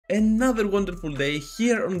another wonderful day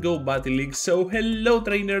here on Go Battle League. So hello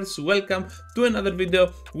trainers, welcome to another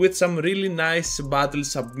video with some really nice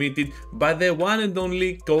battles submitted by the one and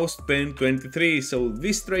only CostPen23. So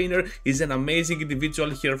this trainer is an amazing individual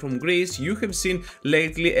here from Greece. You have seen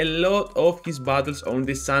lately a lot of his battles on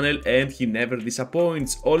this channel and he never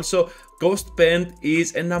disappoints. Also, CostPen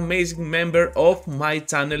is an amazing member of my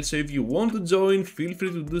channel, so if you want to join, feel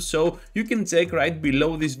free to do so. You can check right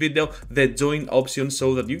below this video the join option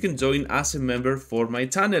so that you can join as a member for my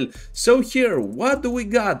channel. So here, what do we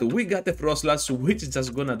got? We got a Frostlass which is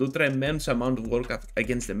just gonna do tremendous amount of work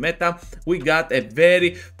against the meta. We got a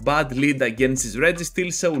very bad lead against his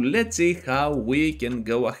Registeel, so let's see how we can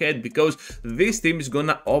go ahead, because this team is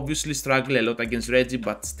gonna obviously struggle a lot against Reggie,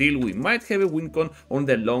 but still we might have a win con on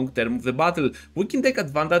the long term of the battle. We can take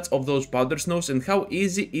advantage of those powder snows and how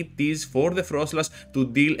easy it is for the Frostlass to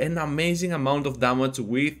deal an amazing amount of damage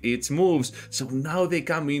with its moves. So now they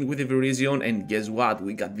come in with a Virizion, and guess what?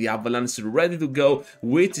 We got the Avalanche ready to go,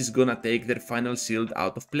 which is gonna take their final shield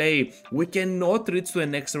out of play. We cannot reach to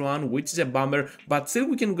an extra one, which is a bummer, but still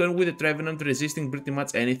we can go with the Trevenant, resisting pretty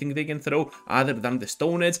much anything they can throw other than the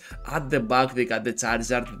Stone Edge. At the back they got the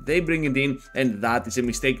Charizard, they bring it in, and that is a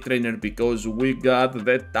mistake, trainer, because we got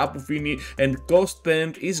the Tapu Fini, and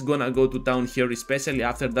CostPen is gonna go to town here, especially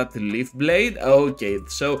after that Leaf Blade. Okay,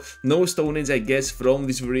 so no Stone Edge I guess from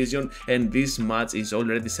this Virizion, and this match is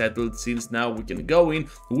already settled, since now we can go in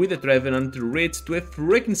with the Trevenant to reach to a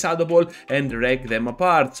freaking Shadow Ball and wreck them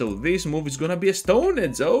apart. So this move is gonna be a Stone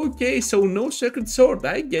Edge. Okay, so no Sacred Sword,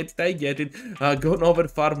 I get it. Gone over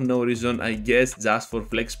farm, no reason, I guess, just for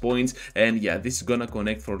flex points, and yeah, this is gonna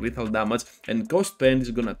connect for lethal damage, and CostPen is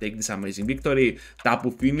gonna take this amazing victory.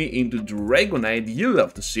 Tapu Fini into Dragonite, you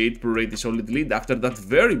love to see it, pretty solid lead after that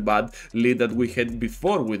very bad lead that we had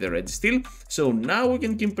before with the Registeel. So now we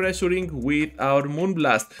can keep pressuring with our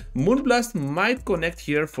Moonblast. Moonblast might connect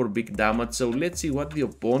here for big damage, so let's see what the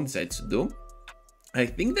opponent decides to do. I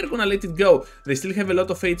think they're gonna let it go. They still have a lot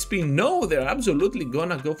of HP. No, they're absolutely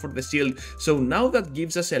gonna go for the shield. So now that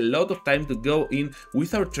gives us a lot of time to go in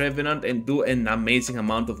with our Trevenant and do an amazing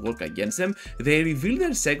amount of work against them. They reveal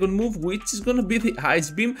their second move, which is gonna be the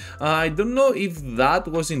Ice Beam. I don't know if that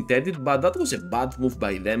was intended, but that was a bad move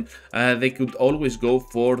by them. They could always go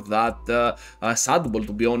for that Shadow Ball,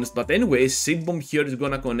 to be honest. But anyways, Seed Bomb here is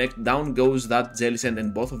gonna connect. Down goes that Jelly Sand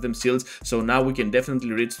and both of them shields. So now we can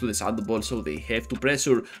definitely reach to the Shadow Ball, so they have to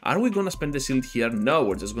pressure. Are we gonna spend the shield here? No,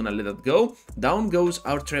 we're just gonna let it go. Down goes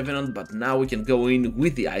our Trevenant, but now we can go in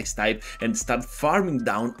with the Ice type and start farming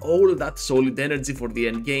down all that solid energy for the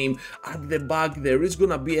end game. At the back there is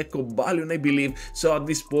gonna be a Cobalion, I believe, so at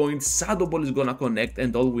this point Shadow Ball is gonna connect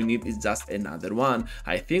and all we need is just another one.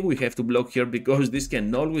 I think we have to block here, because this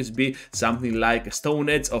can always be something like a Stone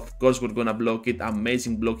Edge. Of course we're gonna block it.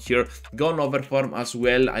 Amazing block here. Gone over farm as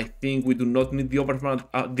well. I think we do not need the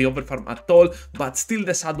overfarm at all, but still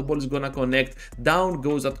the Shadow Ball is gonna connect. Down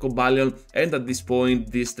goes that Cobalion, and at this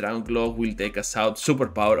point this Dragon Claw will take us out.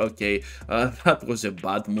 Superpower. Okay, that was a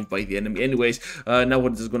bad move by the enemy. Anyways, now we're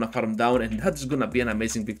just gonna farm down, and that's gonna be an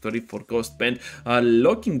amazing victory for CostPen,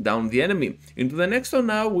 locking down the enemy. Into the next one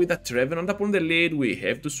now with a Trevenant upon the lead. We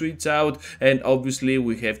have to switch out, and obviously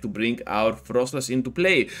we have to bring our Frostlass into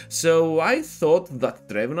play. So I thought that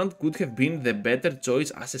Trevenant could have been the better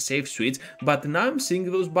choice as a safe switch, but now I'm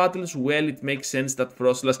seeing those battles. Well, it makes sense that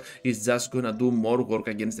Frostlass is just gonna do more work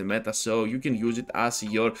against the meta, so you can use it as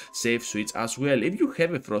your safe switch as well if you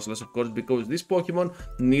have a Frostlass, of course, because this Pokemon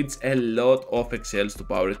needs a lot of excels to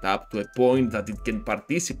power it up to a point that it can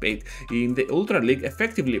participate in the Ultra League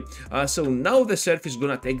effectively. So now the Surf is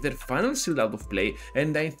gonna take their final shield out of play,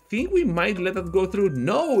 and I think we might let it go through.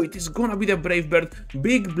 No, it is gonna be the Brave Bird.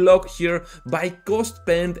 Big block here by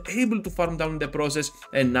CostPen, able to farm down in the process,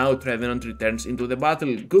 and now Trevenant returns into the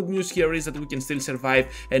battle. Good news here is that we can still survive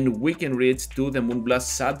and we can reach to the Moonblast.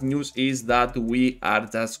 Sad news is that we are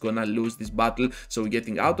just gonna lose this battle, so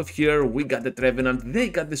getting out of here. We got the Trevenant, they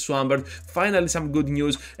got the Swampert. Finally some good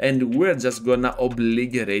news, and we're just gonna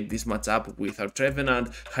obliterate this matchup with our Trevenant.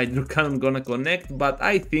 Hydro Cannon gonna connect, but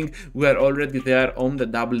I think we are already there on the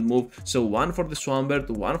double move. So one for the Swampert,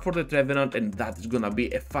 one for the Trevenant, and that is gonna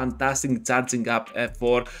be a fantastic charging up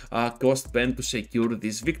for CostPen to secure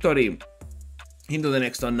this victory. Into the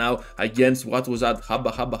next one now against what was that,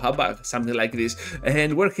 Hubba, something like this,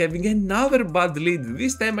 and we're having another bad lead,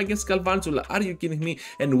 this time against Galvantula. Are you kidding me?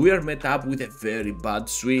 And we are met up with a very bad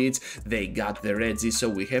switch. They got the Reggie, so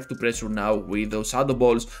we have to pressure now with those shadow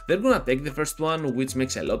balls. They're gonna take the first one, which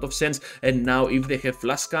makes a lot of sense, and now if they have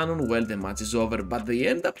flash cannon, well, the match is over, but they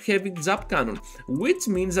end up having zap cannon, which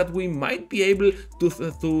means that we might be able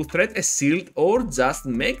to threat a shield or just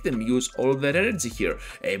make them use all their energy here.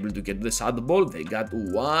 Able to get the shadow ball, they got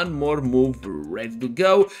one more move ready to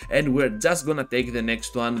go, and we're just gonna take the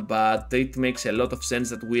next one, but it makes a lot of sense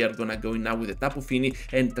that we are gonna go in now with the Tapu Fini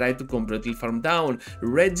and try to completely farm down.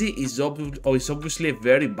 Reggie is obviously a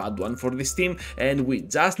very bad one for this team, and we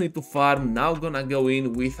just need to farm. Now gonna go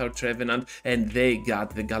in with our Trevenant, and they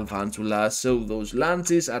got the Galvantula, so those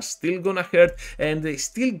lances are still gonna hurt, and they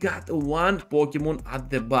still got one Pokemon at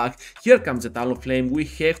the back. Here comes the Talonflame. We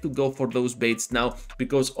have to go for those baits now,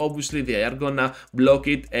 because obviously they are gonna block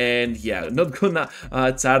it, and yeah, not gonna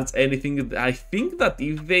charge anything. I think that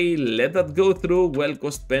if they let that go through, well,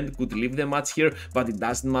 Ghost Pen could leave the match here, but it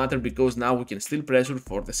doesn't matter because now we can still pressure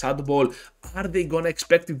for the Shadow Ball. Are they gonna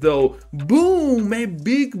expect it though? Boom! A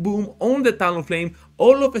big boom on the Talonflame.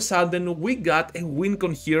 All of a sudden we got a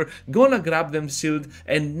Wincon here, gonna grab them shield,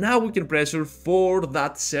 and now we can pressure for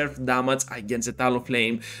that surf damage against the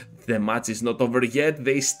Talonflame. The match is not over yet,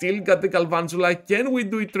 they still got the Galvantula. Can we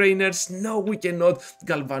do it, trainers? No, we cannot.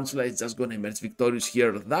 Galvantula is just gonna emerge victorious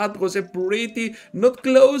here. That was a pretty, not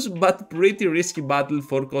close, but pretty risky battle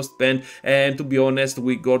for Ghost Pen, and to be honest,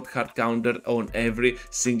 we got hard counter on every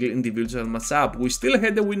single individual matchup. We still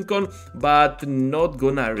had the Wincon, but not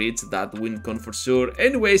gonna reach that Wincon for sure.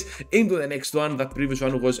 Anyways, into the next one. That previous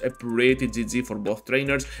one was a pretty GG for both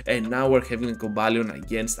trainers, and now we're having a Cobalion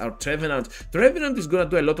against our Trevenant. Trevenant is gonna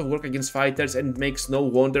do a lot of work against fighters, and it makes no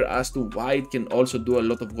wonder as to why it can also do a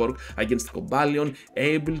lot of work against Cobalion,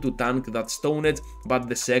 able to tank that Stone Edge, but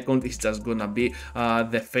the second is just gonna be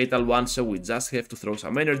the fatal one, so we just have to throw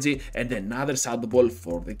some energy, and another Shadow Ball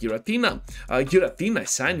for the Giratina. Giratina,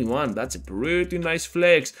 shiny one, that's a pretty nice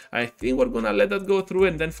flex. I think we're gonna let that go through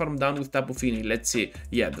and then farm down with Tapu Fini. Let's see,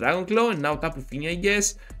 yeah, Dragon Claw and now Tapu Fini, I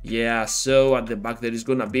guess. Yeah, so at the back there is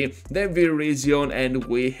gonna be the Virizion, and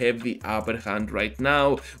we have the upper hand right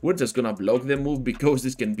now. We're just gonna block the move because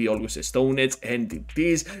this can be always a Stone Edge, and it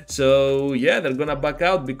is. So yeah, they're gonna back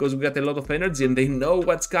out because we got a lot of energy and they know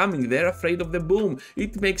what's coming. They're afraid of the boom.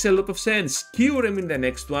 It makes a lot of sense. Kyurem in the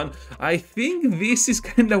next one. I think this is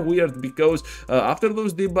kinda weird because after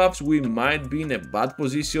those debuffs we might be in a bad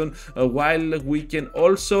position, while we can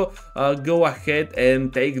also go ahead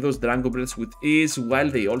and take those Dragon Breaths with ease, while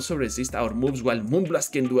they also resist our moves, while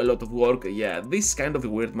Moonblast can do a lot of work. Yeah, this is kind of a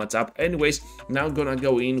weird matchup. Anyways, now I'm gonna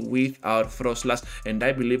go in with our Frostlass, and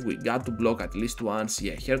I believe we got to block at least once.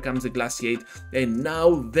 Yeah, here comes the Glaciate, and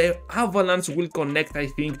now the Avalanche will connect, I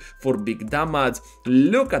think, for big damage.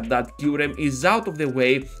 Look at that, Kyurem is out of the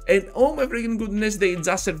way, and oh my freaking goodness, they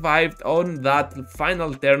just survived on that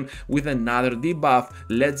final turn with another debuff.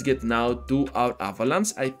 Let's get now to our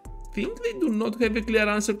Avalanche. I think they do not have a clear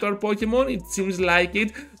answer to our Pokemon. It seems like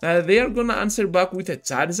it. They are gonna answer back with a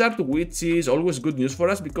Charizard, which is always good news for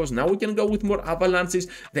us because now we can go with more Avalanches.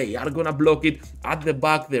 They are gonna block it. At the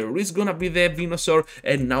back there is gonna be the Venusaur,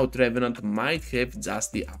 and now Trevenant might have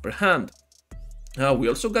just the upper hand. We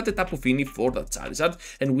also got a Tapu Fini for that Charizard,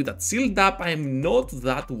 and with that sealed up, I'm not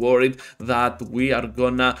that worried that we are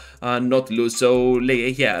gonna not lose. So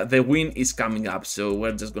yeah, the win is coming up, so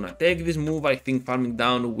we're just gonna take this move. I think farming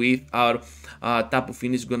down with our Tapu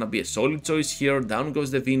Fini is gonna be a solid choice here. Down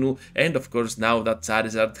goes the Venu, and of course now that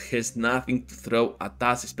Charizard has nothing to throw at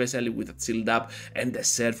us, especially with that sealed up, and the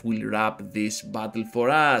Surf will wrap this battle for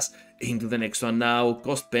us. Into the next one now,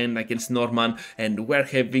 Ghost Pen against Norman, and we're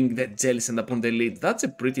having the Jelly Sand upon the lead. That's a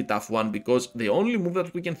pretty tough one because the only move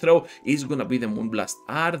that we can throw is gonna be the Moonblast.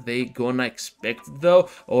 Are they gonna expect it though,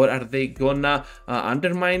 or are they gonna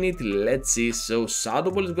undermine it? Let's see. So Shadow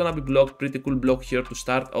Ball is gonna be blocked, pretty cool block here to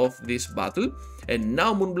start off this battle. And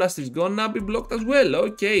now Moonblast is gonna be blocked as well.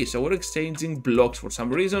 Okay, so we're exchanging blocks for some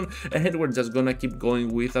reason, and we're just gonna keep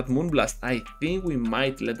going with that Moonblast. I think we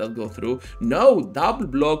might let that go through. No, double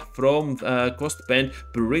block from Ghost Pen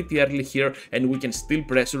pretty early here, and we can still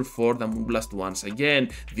pressure for the Moonblast once again.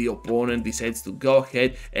 The opponent decides to go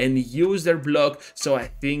ahead and use their block, so I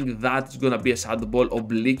think that's gonna be a Shadow Ball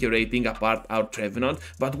obliterating apart our Trevenant,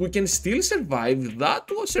 but we can still survive. That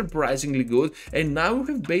was surprisingly good, and now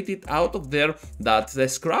we have baited out of there that's the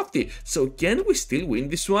Scrafty. So can we still win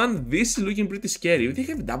this one? This is looking pretty scary. If they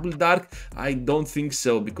have double dark, I don't think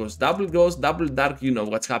so, because double ghost, double dark, you know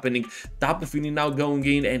what's happening. Tapu Fini now going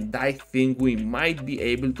in, and I think we might be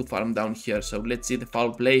able to farm down here. So let's see the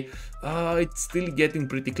foul play. It's still getting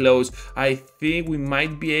pretty close. I think we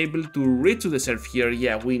might be able to reach to the surf here.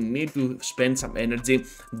 Yeah, we need to spend some energy.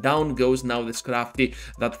 Down goes now the Scrafty.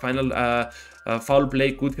 That final foul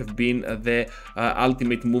play could have been the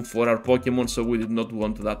ultimate move for our Pokemon, so we did not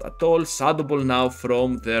want that at all. Shadow Ball now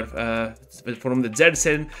from the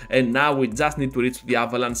Jersen, and now we just need to reach the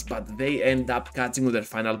Avalanche, but they end up catching their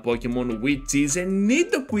final Pokemon, which is a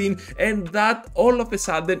Nidoqueen, and that all of a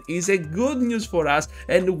sudden is a good news for us,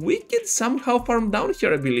 and we can somehow farm down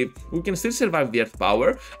here. I believe we can still survive the Earth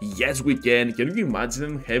Power. Yes, we can. Can you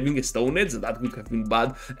imagine having a Stone Edge? That would have been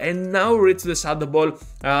bad. And now reach the Shadow Ball,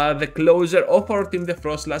 the closer of our team, the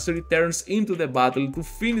Frostlass, returns into the battle to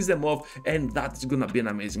finish them off, and that's gonna be an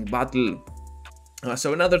amazing battle.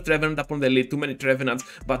 So another Trevenant up on the lead, too many Trevenants,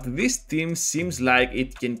 but this team seems like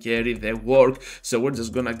it can carry the work. So we're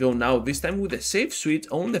just gonna go now, this time with a safe switch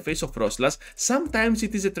on the face of Frostlass. Sometimes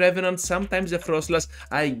it is a Trevenant, sometimes a Frostlass.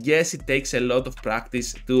 I guess it takes a lot of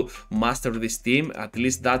practice to master this team, at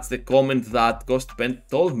least that's the comment that Ghostpent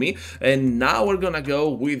told me. And now we're gonna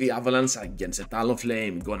go with the Avalanche against a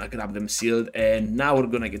Talonflame, gonna grab them sealed, and now we're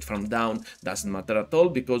gonna get farmed down. Doesn't matter at all,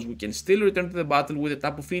 because we can still return to the battle with a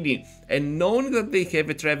Tapu Fini. And knowing that they have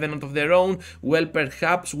a Trevenant of their own, well,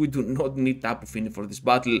 perhaps we do not need Tapu Fini for this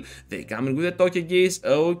battle. They come in with a Togekiss.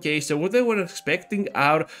 Okay, so what they were expecting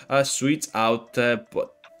our switch out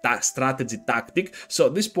strategy tactic. So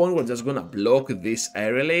at this point we're just gonna block this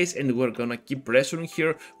aerial ace, and we're gonna keep pressuring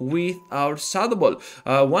here with our Shadow Ball.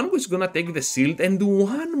 One was gonna take the shield, and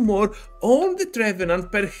one more on the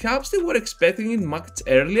Trevenant. Perhaps they were expecting it much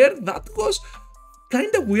earlier. That was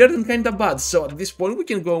kind of weird and kind of bad. So at this point we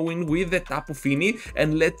can go in with the Tapu Fini,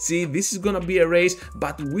 and let's see, this is gonna be a race,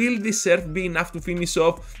 but will this surf be enough to finish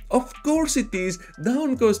off? Of course it is.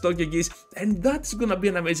 Down goes Togekiss, and that's gonna be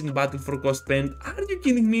an amazing battle for Ghostpent. Are you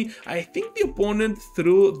kidding me? I think the opponent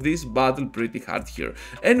threw this battle pretty hard here.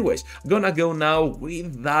 Anyways, gonna go now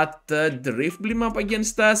with that Drifblim up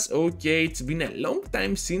against us. Okay, it's been a long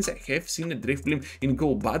time since I have seen a Drifblim in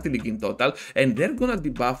Go Battle League in total, and they're gonna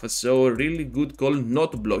debuff us, so really good call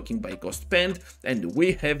not blocking by Ghostpent. And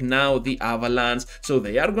we have now the Avalanche, so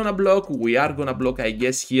they are gonna block, we are gonna block, I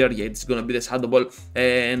guess here. Yeah, it's gonna be the Shadow Ball,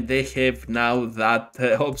 and they have now that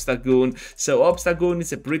Obstagoon. So Obstagoon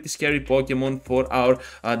is a pretty scary Pokemon for our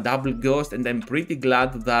double Ghost, and I'm pretty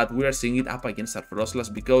glad that we are seeing it up against our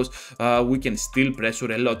Frostlass, because we can still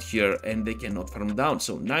pressure a lot here, and they cannot farm down.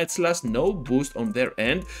 So Night Slash, no boost on their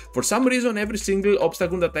end. For some reason, every single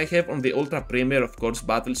Obstagoon that I have on the Ultra Premier, of course,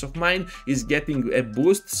 battles of mine is getting a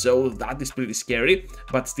boost, so that is pretty scary.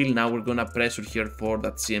 But still, now we're gonna pressure here for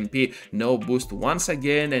that CMP. No boost once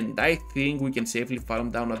again, and I think we can safely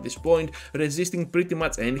farm down at this point, resisting pretty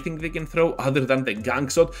much anything they can throw other than the Gang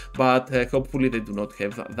Shot, but hopefully they do not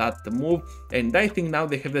have that move. And I think now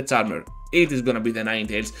they have the Charmer. It is gonna be the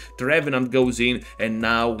Ninetales. Trevenant goes in, and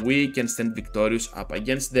now we can stand victorious up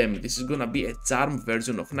against them. This is gonna be a charm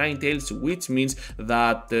version of Ninetales, which means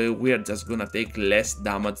that we are just gonna take less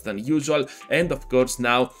damage than usual. And of course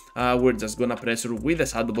now we're just gonna pressure with a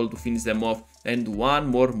Shadow Ball to finish them off, and one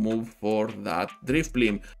more move for that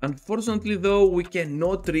Drifblim. Unfortunately though, we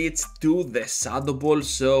cannot reach to the Shadow Ball,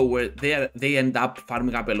 so they end up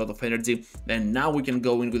farming up a lot of energy, and now we can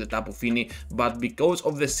go in with the Tapu Fini. But because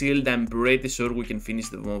of the shield, I'm pretty sure we can finish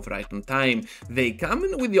the move right on time. They come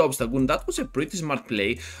in with the Obstagoon. That was a pretty smart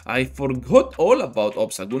play. I forgot all about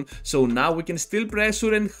Obstagoon, so now we can still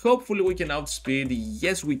pressure, and hopefully we can outspeed.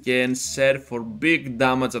 Yes, we can. Surf for big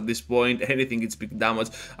damage at this point. Anything is big damage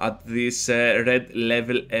at this red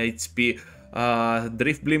level HP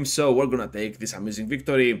Drifblim, so we're gonna take this amazing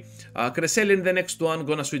victory. Cresselia, the next one,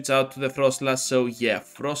 gonna switch out to the Frostlass. So yeah,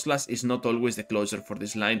 Frostlass is not always the closer for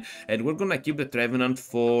this line, and we're gonna keep the Trevenant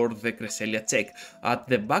for the Cresselia check. At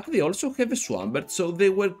the back they also have a Swampert, so they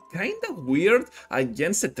were kind of weird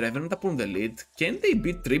against a Trevenant upon the lead. Can they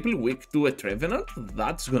be triple weak to a Trevenant?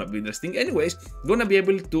 That's gonna be interesting. Anyways, gonna be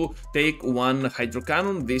able to take one Hydro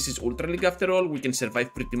Cannon. This is Ultra League after all. We can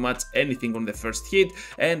survive pretty much anything on the first hit,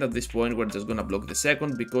 and at this point we're just gonna block the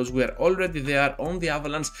second, because we are already there on the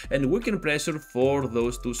Avalanche, and we can pressure for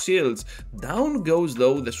those two shields. Down goes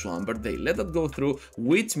though the Swampert. They let that go through,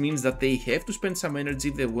 which means that they have to spend some energy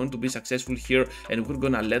if they want to be successful here, and we're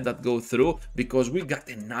gonna let that go through because we got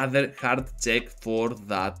another hard check for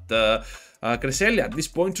that Cresselia. At this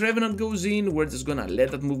point, Revenant goes in. We're just gonna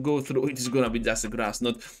let that move go through. It is gonna be just a grass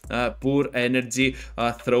knot. Poor energy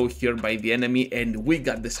throw here by the enemy, and we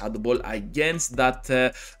got the Shadow Ball against that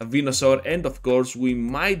Venusaur. And of course, we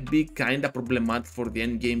might be kinda problematic for the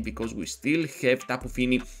end game because we still have Tapu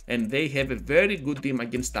Fini, and they have a very good team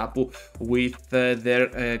against Tapu with their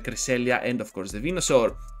Cresselia and of course the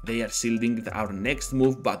Venusaur. They are shielding our next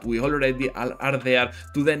move, but we already are there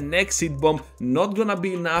to the next Seed Bomb. Not gonna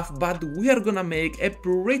be enough, but we are gonna make a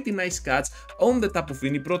pretty nice catch on the Tapu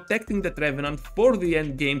Fini, protecting the Trevenant for the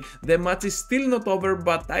end game. The match is still not over,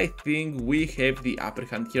 but I think we have the upper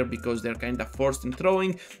hand here because they're kinda forced in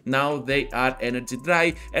throwing. Now they are energy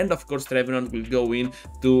dry, and of course Trevenant will go in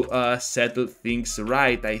to settle things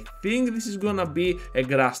right. I think this is gonna be a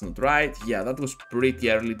grass knot, right? Yeah, that was pretty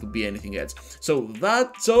early to be anything else. So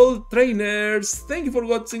that's all, trainers. Thank you for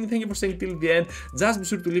watching, thank you for staying till the end. Just be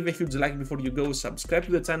sure to leave a huge like before you go, subscribe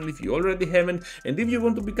to the channel if you already haven't, and if you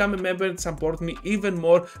want to become a member and support me even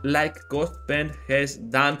more like CostPen has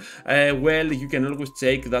done, well, you can always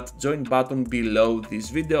check that join button below this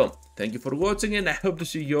video. Thank you for watching, and I hope to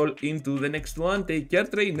see you all into the next one. Take care,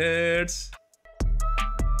 trainers.